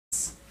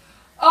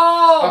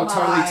Oh, my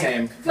totally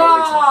tame.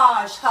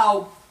 gosh,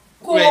 how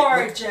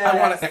gorgeous. Wait, I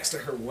want it next to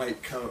her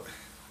white coat.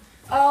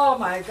 Oh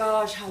my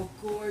gosh, how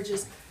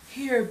gorgeous.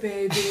 Here,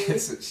 baby.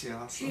 Isn't she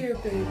awesome? Here,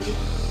 baby.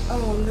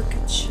 Oh, look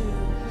at you.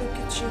 Look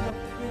at you, how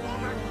pretty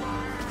you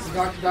are. So,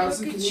 Dr.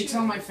 Dodson, can you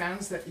tell my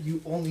fans that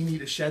you only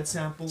need a shed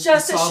sample?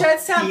 Just a shed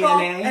sample,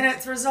 DNA? and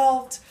it's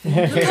resolved.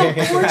 Look how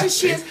gorgeous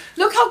she is.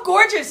 Look how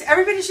gorgeous.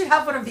 Everybody should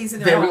have one of these in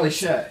their They home. really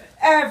should.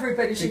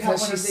 Everybody should have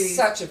Because one of she's these.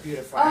 such a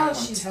beautiful animal. Oh,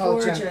 she's Tell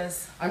Jen,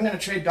 gorgeous. I'm going to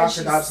trade Dr.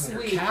 she's Dodson her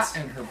sweet. cat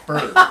and her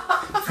bird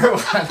for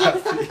one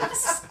of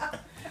these.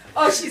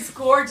 Oh, she's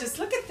gorgeous.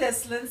 Look at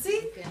this, Lindsay.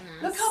 Goodness.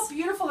 Look how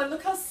beautiful and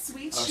look how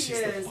sweet Oh, she she's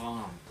is. the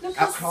bomb.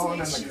 Look Out how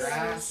crawling sweet on she the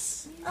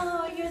grass. is.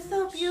 Oh, you're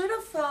so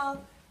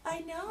beautiful. I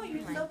know,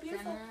 you're my so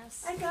beautiful.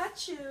 goodness. I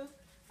got you.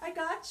 I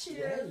got you.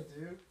 Yeah, you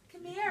do.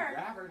 Come here.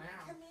 Grab her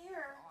now. Come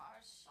here.